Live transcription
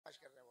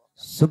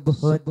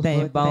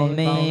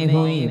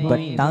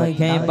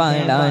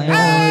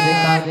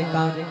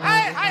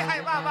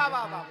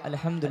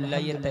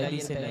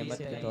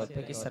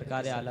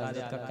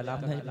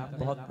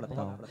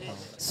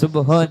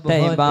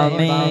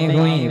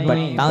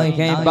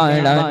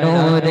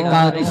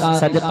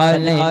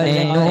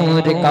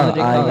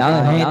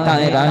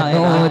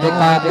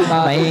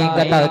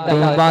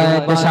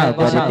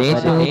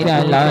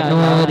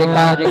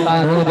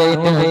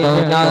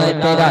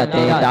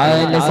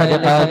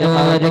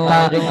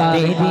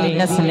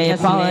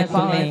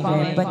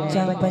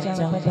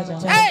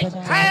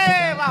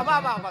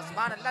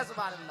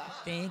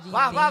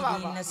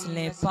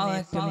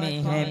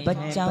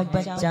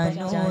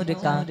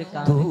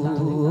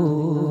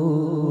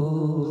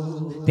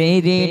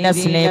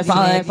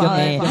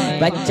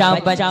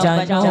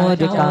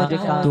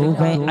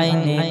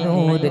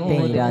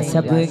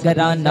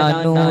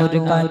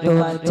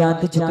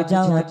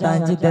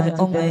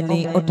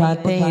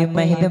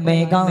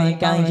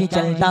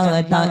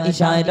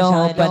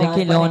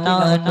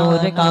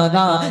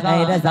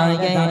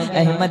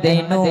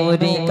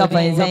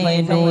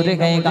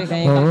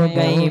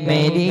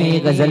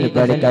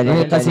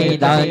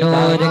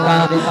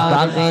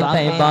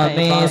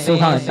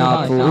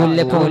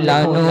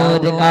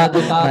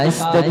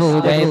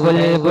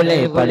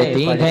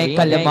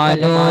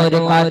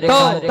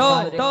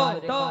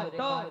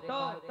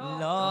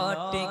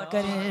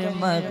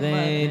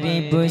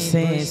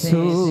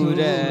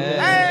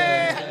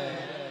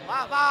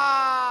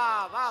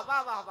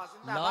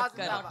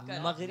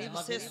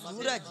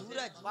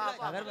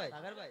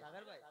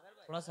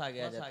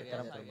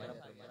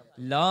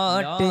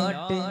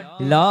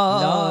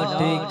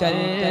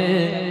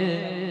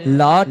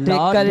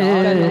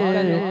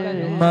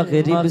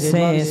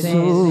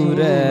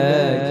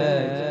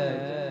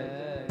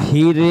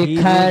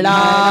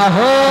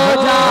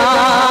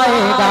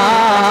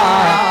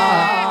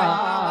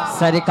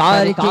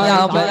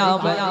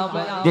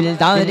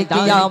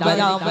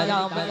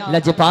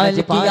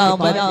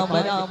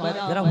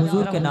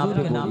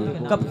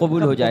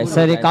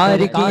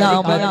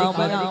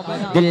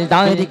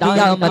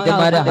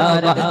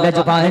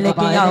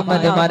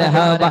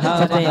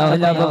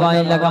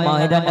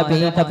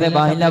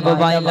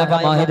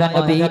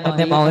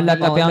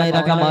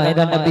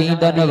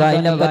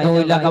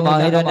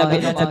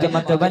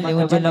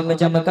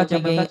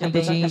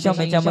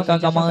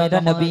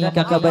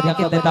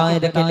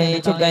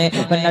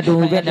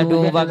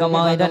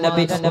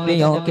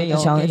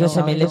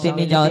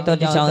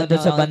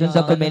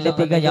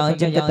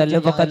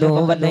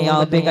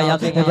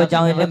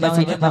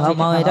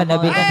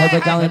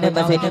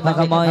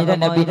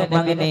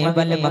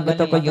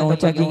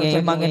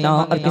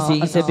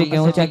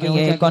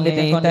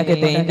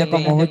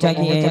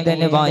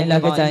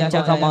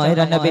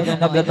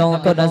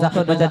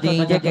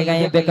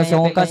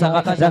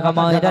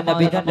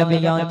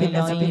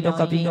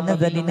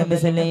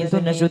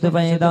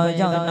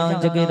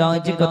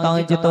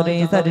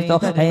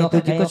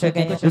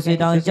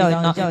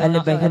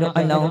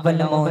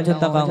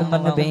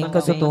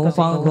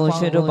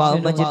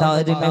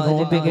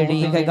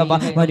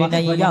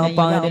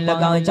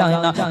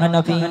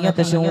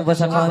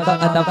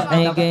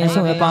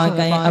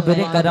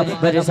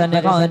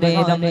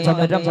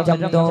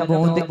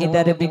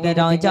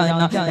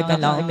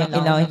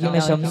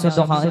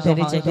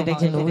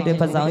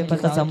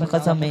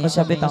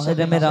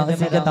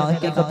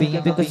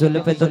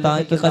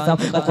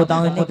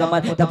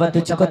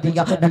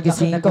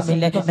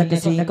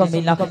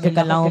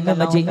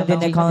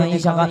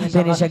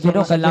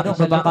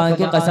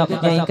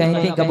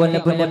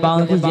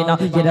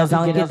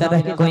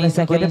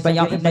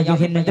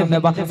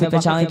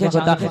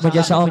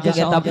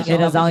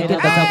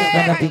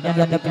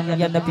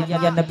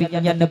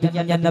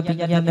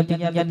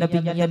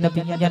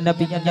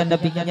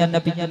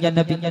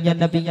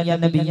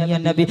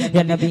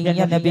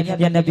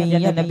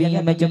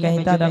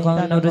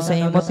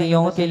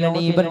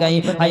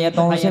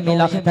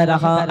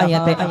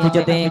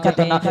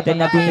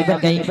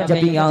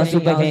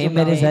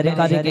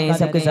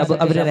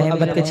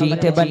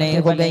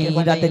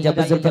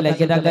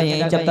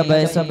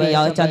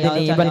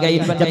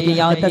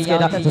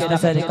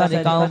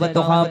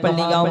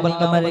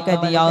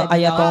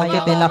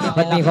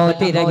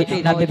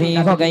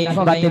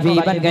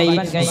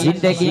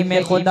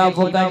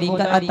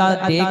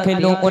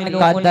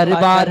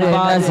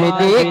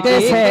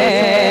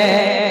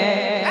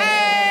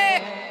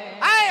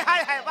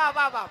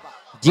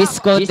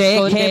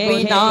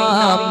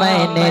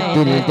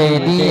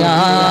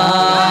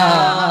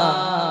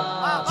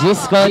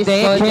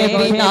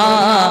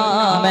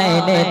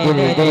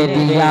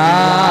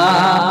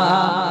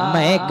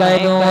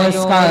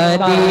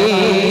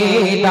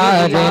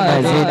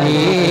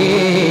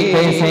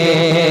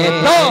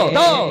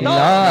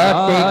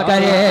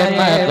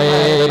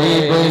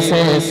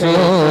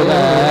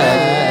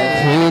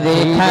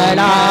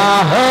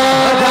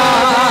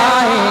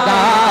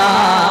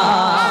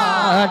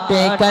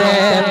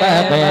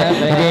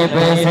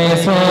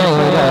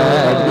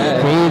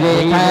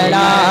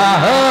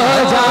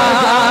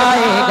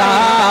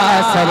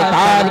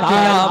सरकार की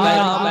आमद।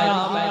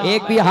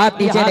 एक भी हाथ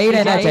नीचे नहीं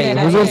रहना चाहिए,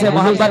 हुजूर से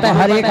मोहब्बत है,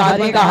 हर एक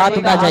आदमी का हाथ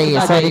उठना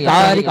चाहिए।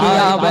 सरकार की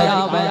आमद,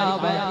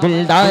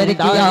 दिलदार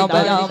की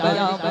आमद,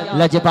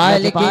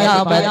 लजपाल की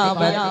आमद,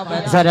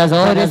 जरा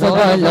जोर से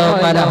बोलो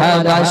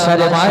मरहबा,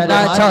 शर्माना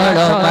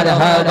छोड़ो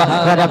मरहबा,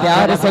 जरा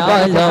प्यार से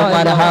बोलो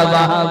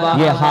मरहबा।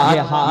 ये हाथ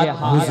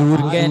हुजूर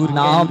के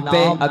नाम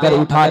पे अगर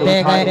उठाते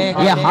गए,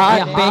 ये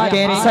हाथ पे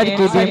कैंसर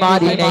की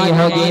बीमारी नहीं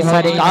होगी।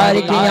 सरकार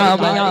की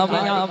आमद,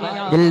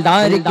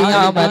 दिलदार की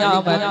आमद,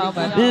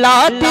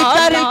 लाठी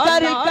कर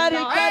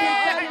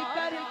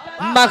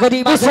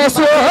मगरिब से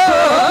सो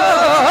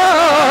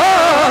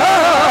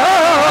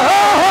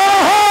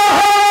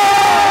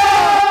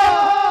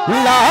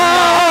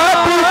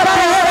लाठी कर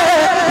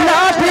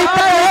लाठी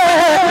कर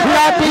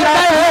लाठी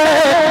कर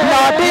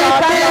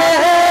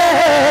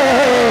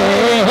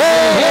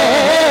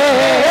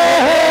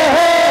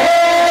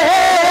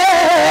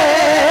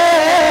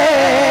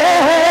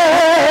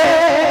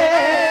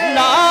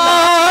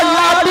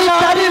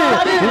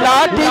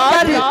लाठी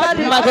कर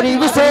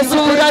मगरिब से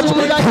सूरज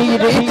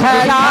फिर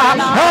खड़ा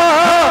हो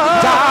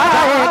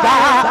जाएगा।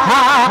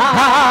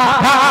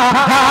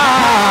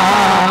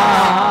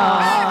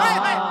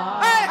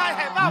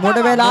 मुंड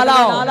में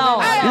लालाओ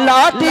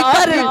लाठी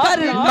कर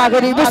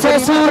मगरिब से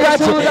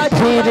सूरज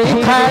फिर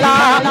खड़ा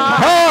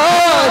हो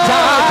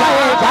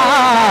जाएगा।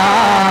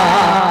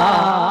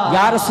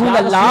 या रसूल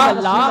अल्लाह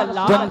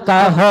तुम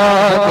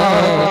कहोगे,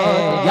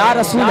 या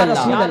रसूल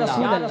अल्लाह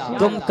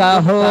तुम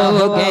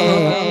कहोगे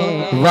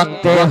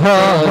वक्त हो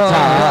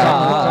जा,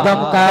 तुम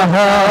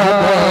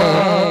कहोगे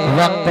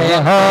वक्त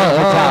हो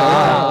जा,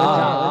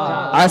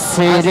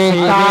 असर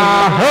का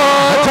हो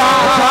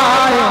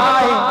जाए।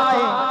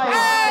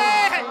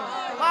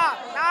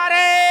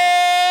 नारे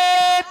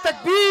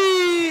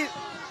तकबीर,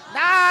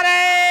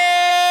 नारे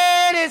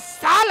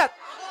रिसालत,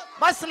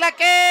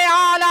 मसलके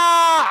आला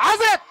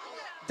हज़रत,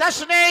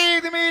 जश्न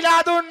ईद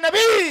मिलादुन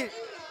नबी।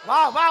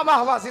 वाह वाह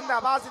वाह वाह,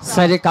 जिंदाबाद जिंदाबाद।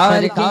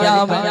 सरकार की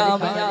आमद,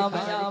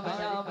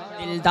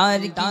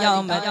 दिलदार की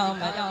आमद,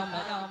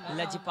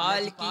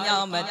 लजपाल की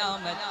आमद,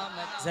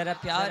 जरा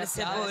प्यार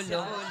से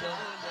बोलो।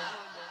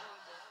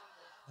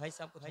 भाई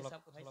साहब को थोड़ा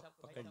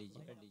पकड़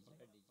लीजिए।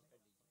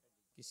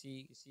 किसी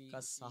का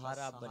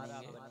सहारा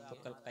बनेंगे तो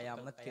कल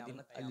कयामत के दिन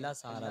अल्लाह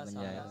सहारा बन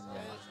जाएगा।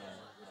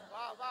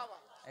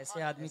 ऐसे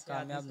आदमी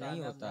कामयाब नहीं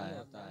होता है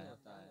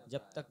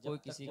जब तक कोई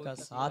किसी का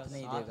साथ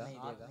नहीं देगा।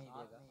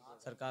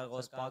 सरकार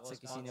गौस पाक से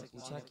किसी ने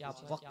पूछा कि आप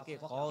वक्त के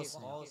गौस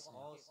हैं,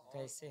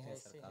 कैसे हैं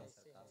सरकार?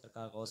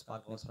 सरकार गौस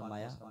पाक ने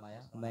फरमाया,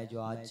 मैं जो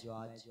आज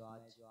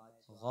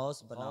गौस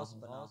बना हूं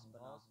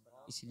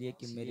इसलिए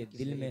कि मेरे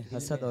दिल में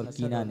हसद और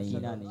कीना नहीं।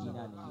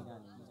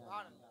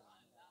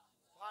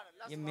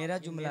 ये मेरा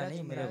जुमला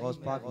नहीं, मेरे गौस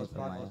पाक ने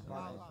फरमाया।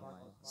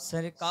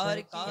 सरकार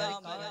की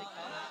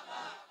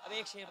अब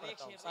एक शेर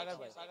सागर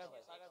भाई,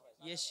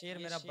 ये शेर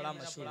मेरा बड़ा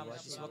मशहूर हुआ।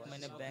 जिस वक्त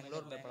मैंने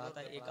बेंगलोर में पढ़ा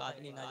था, एक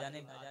आदमी ना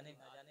जाने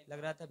लग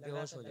रहा था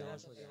बेहोश हो जाए,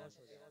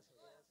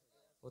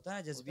 होता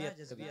है जज्बियत।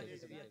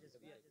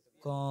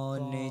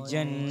 कौन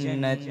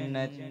जन्नत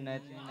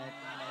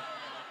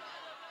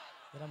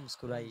जरा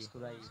मुस्कुराइए।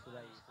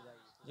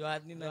 जो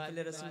आदमी महफिल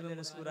रसूल में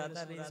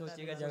मुस्कुराता नहीं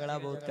सोचेगा झगड़ा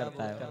बहुत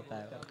करता है।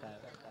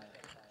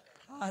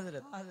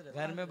 हजरत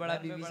घर में बड़ा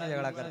बीवी से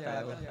झगड़ा करता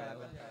है,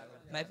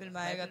 महफिल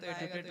में आएगा तो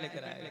एटीट्यूड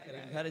लेकर आएगा,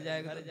 घर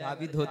जाएगा तो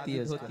भाभी धोती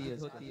है।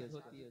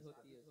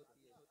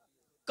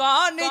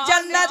 कौन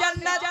जन्नत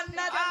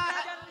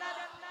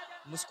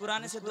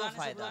मुस्कुराने से दो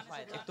फायदा,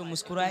 एक तो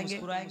मुस्कुराएंगे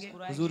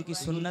हुजूर की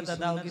सुन्नत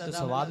अदा होगी तो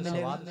सवाब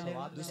मिलेगा।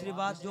 दूसरी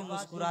बात, जो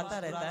मुस्कुराता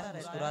रहता है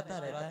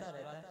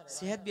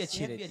सेहत भी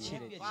अच्छी रहती है।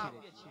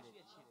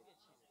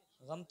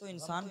 गम तो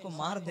इंसान को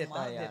मार देता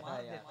है यार।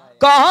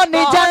 कौन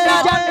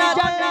जन्नत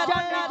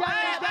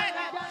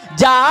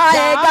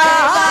जाएगा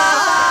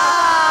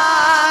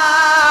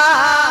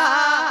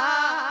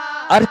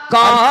और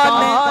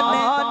कौन,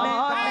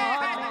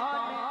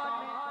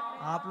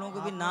 आप लोगों को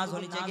भी नाज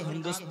होनी चाहिए।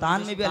 हिंदुस्तान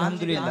में भी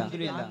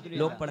अल्हम्दुलिल्लाह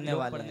लोग पढ़ने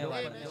वाले हैं,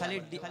 खाली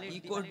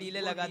इको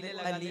डीले लगा दे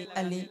अली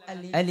अली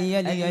अली अली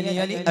अली अली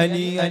अली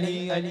अली अली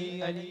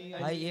अली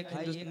भाई। एक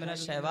हिंदुस्तान मेरा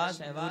शहबाज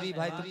नूरी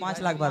भाई तो 5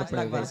 लाख बार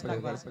पढ़ेगा,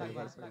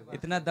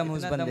 इतना दम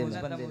उस बंदे में।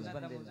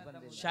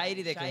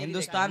 शायरी देखे,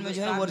 हिंदुस्तान में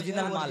जो है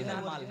ओरिजिनल माल है।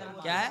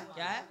 क्या है?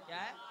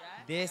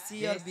 देसी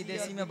और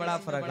विदेशी में बड़ा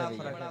फर्क है।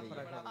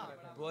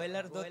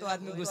 बॉयलर दो तो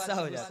आदमी गुस्सा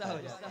हो जाता है।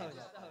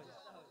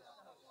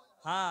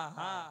 हाँ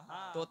हाँ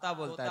तोता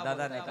बोलता है,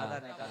 दादा ने कहा।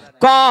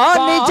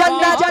 कौन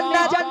जन्नत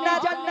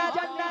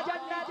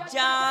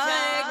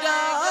जाएगा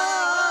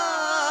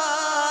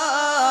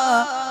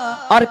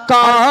और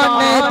कौन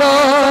दो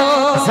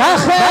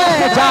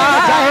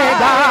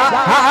जाएगा।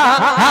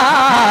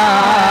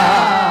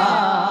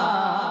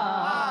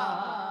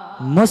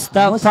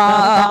 मुस्तफा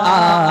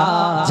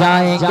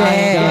जाएंगे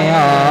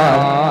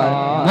और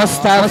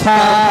मुस्तफा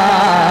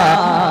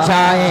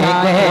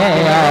जाएंगे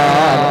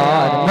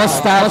और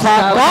मुस्तफा।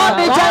 कौन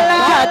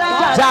जन्नत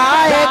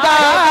जाएगा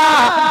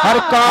और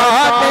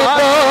कौन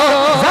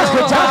दोज़ख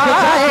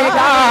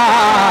जाएगा।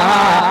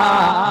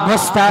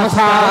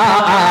 मुस्तफा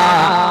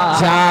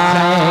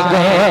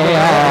जाएंगे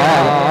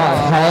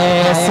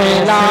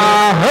फैसला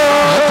हो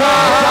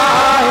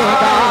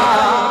जाएगा।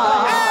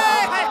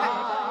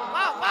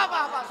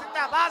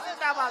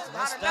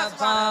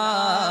 मुस्तफा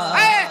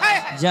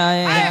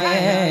जाएंगे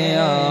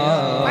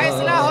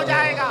फैसला हो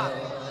जाएगा।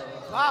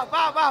 वाह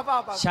वाह वाह वाह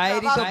वाह।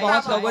 शायरी तो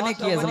बहुत लोगों ने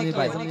की है ज़मीर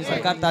भाई,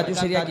 सरकार ताजु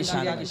शरिया की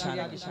शान।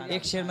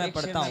 एक शेर मैं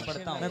पढ़ता हूँ,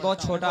 मैं बहुत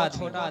छोटा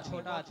आदमी।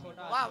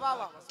 वाह वाह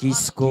वाह।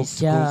 किसको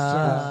क्या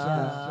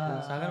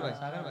सागर भाई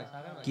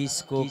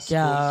किसको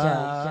क्या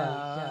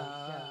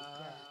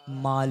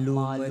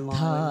मालूम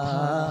था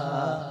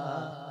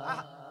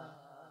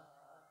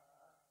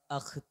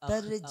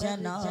अख्तर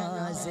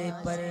जनाजे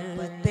पर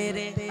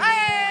तेरे।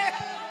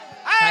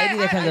 शायरी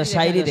देखें जरा,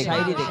 शायरी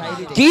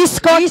देखें।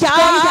 किसको क्या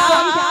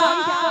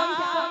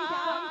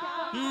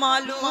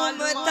मालूम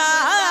था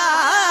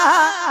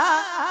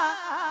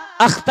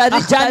अख्तर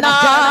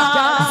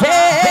जनाजे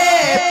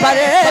पर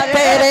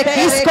तेरे।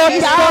 किसको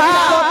क्या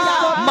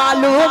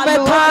मालूम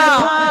था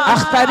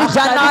अख्तर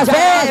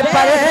जनाजे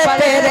पर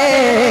तेरे।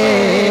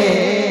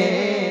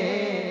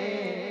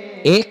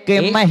 एक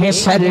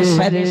महशर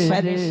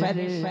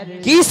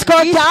किसको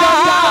क्या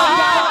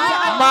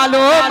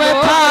मालूम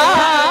था।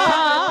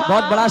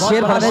 बहुत बड़ा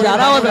शेर पढ़ने जा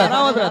रहा हूँ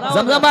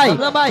जमजम भाई।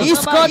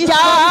 किसको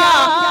क्या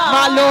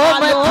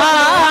मालूम था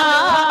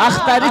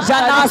अख्तर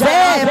जनाजे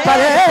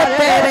पर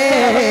तेरे।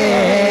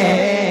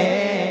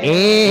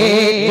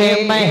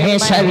 एक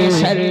महशर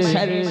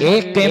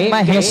एक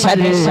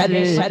महशर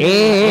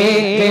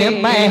एक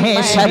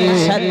महशर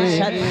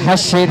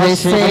हश्र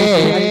से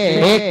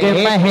एक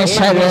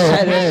महशर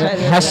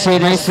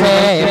हश्र से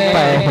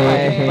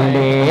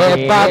पहले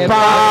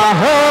पापा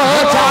हो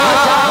जा।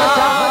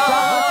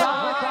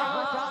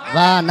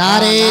 वाह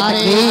नारे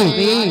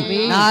तकबीर,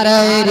 नारे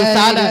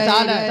रिसालत,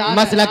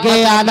 मसलके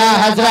आला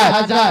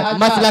हजरत,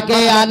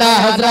 मसलके आला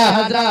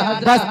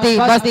हजरत। बस्ती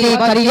बस्ती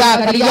करिया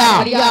करिया,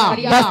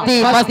 बस्ती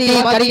बस्ती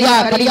करिया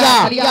करिया।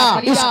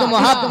 इश्क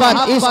मोहब्बत,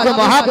 इश्क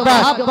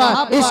मोहब्बत,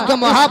 इश्क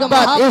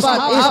मोहब्बत, इश्क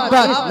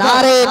मोहब्बत।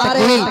 नारे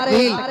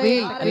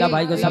तकबीर। अल्लाह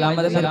भाई को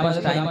सलामत है। मेरे पास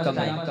टाइम कम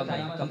है,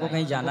 हमको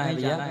कहीं जाना है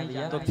भैया,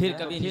 तो फिर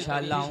कभी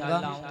इंशाल्लाह आऊँगा।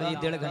 तो ये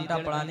 1.5 घंटा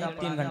पढ़ा नहीं,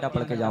 3 घंटा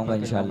पढ़ के जाऊँगा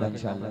इंशाल्लाह।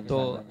 तो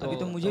अभी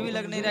तो मुझे भी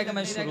लग नहीं रहा कि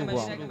मैं शुरू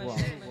हुआ हूँ,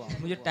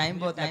 मुझे टाइम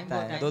बहुत लगता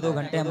है। 2-2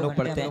 घंटे हम लोग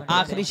पढ़ते हैं।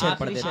 आखिरी शेर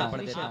पढ़ देता हूँ।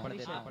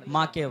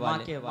 माँ के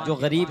वाले जो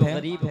गरीब है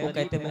वो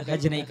कहते हैं मैं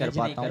हज नहीं कर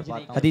पाता हूँ।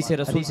 हदीस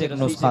रसूल से एक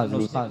नुस्खा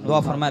दुआ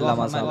फरमाए अल्लाह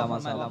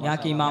साहब। यहाँ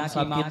के इमाम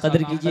साहब की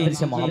कदर कीजिए,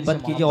 इनसे मोहब्बत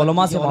कीजिए,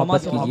 उलमा से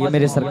मोहब्बत कीजिए।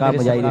 मेरे सरकार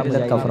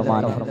मुजाहिदीन का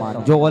फरमान है,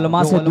 जो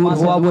उलमा से दूर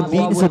हुआ वो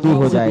दीन से दूर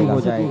हो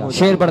जाएगा।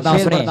 शेर पढ़ता हूँ,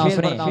 सुने।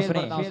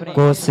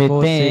 कोसते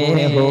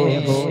हो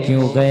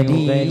क्यों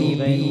गरीबी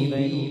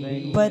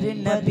पर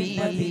नबी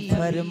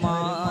फरमा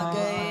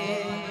गए।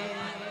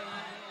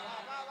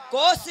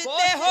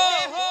 कोसते हो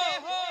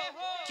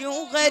क्यों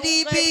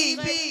गरीबी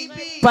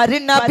पर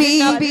नबी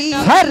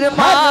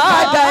फरमा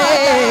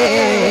गए।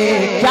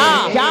 क्या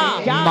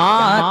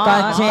माँ का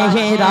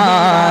चेहरा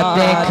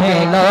देख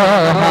लो,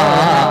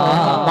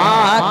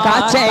 माँ का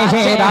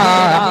चेहरा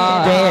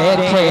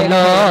देख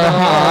लो,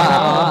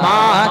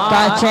 माँ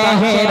का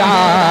चेहरा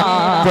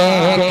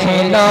देख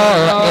लो।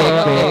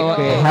 एक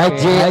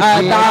हज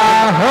अदा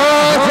हो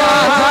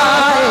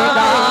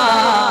जाएगा।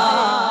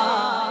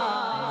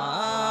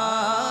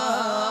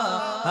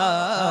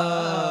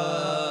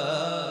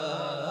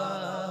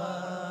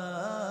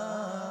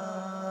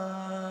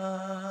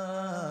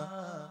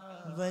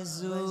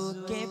 वज़ू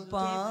के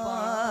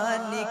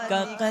पानी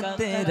का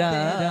कतरा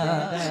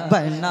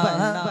बना।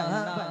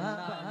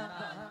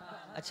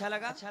 अच्छा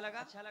लगा, अच्छा लगा,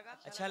 अच्छा लगा,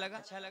 अच्छा लगा,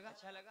 अच्छा लगा,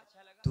 अच्छा लगा।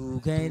 तू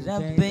गए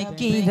रब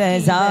की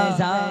रज़ा,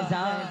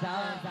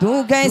 तू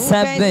गए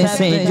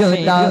सबसे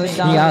जुदा,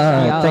 या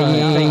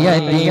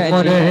सैयदी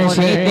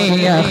मुर्शिदी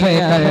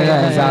अख्तर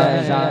रज़ा।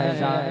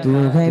 तू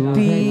है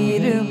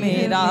पीर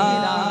मेरा।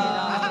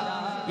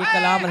 ये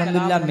कलाम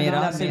अल्हम्दुलिल्लाह मेरा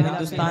सिर्फ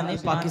हिंदुस्तान नहीं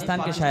पाकिस्तान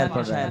के शायर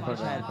पढ़ रहे हैं।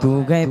 तू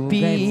गए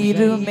पीर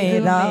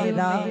मेरा,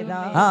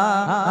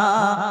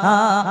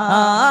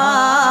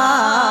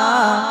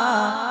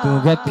 तू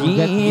गए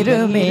पीर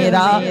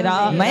मेरा,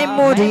 मैं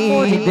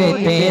मुरीद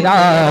तेरा,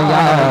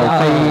 या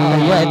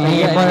सैयदी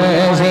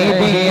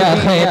मुर्शिदी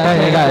अख्तर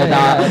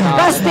रज़ा।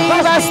 बस्ती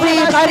बस्ती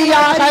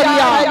करिया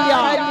करिया,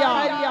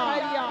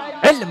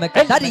 इल्म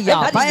का दरिया,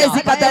 फैज़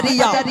का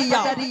दरिया,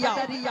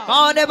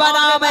 कौन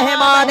बना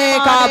मेहमाने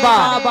काबा।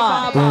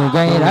 तू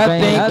गए रब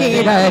की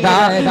रज़ा,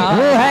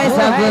 वो है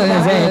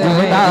सबसे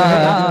जुदा,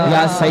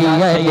 या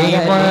सैयदी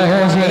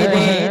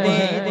मुर्शिदी।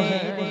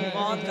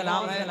 बहुत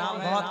कलाम है,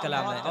 बहुत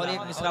कलाम है। और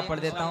एक मिसरा पढ़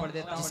देता हूँ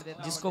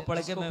जिसको पढ़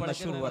के मैं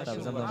मशहूर हुआ था।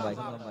 जमजम भाई,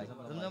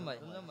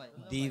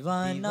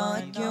 दीवाना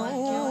क्यों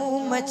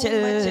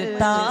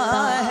मचलता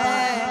है।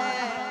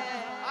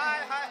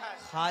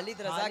 खालिद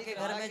रजा के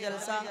घर में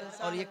जलसा,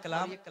 और ये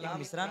कलाम एक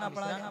मिसरा ना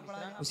पढ़ा,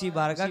 उसी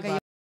बारगाह का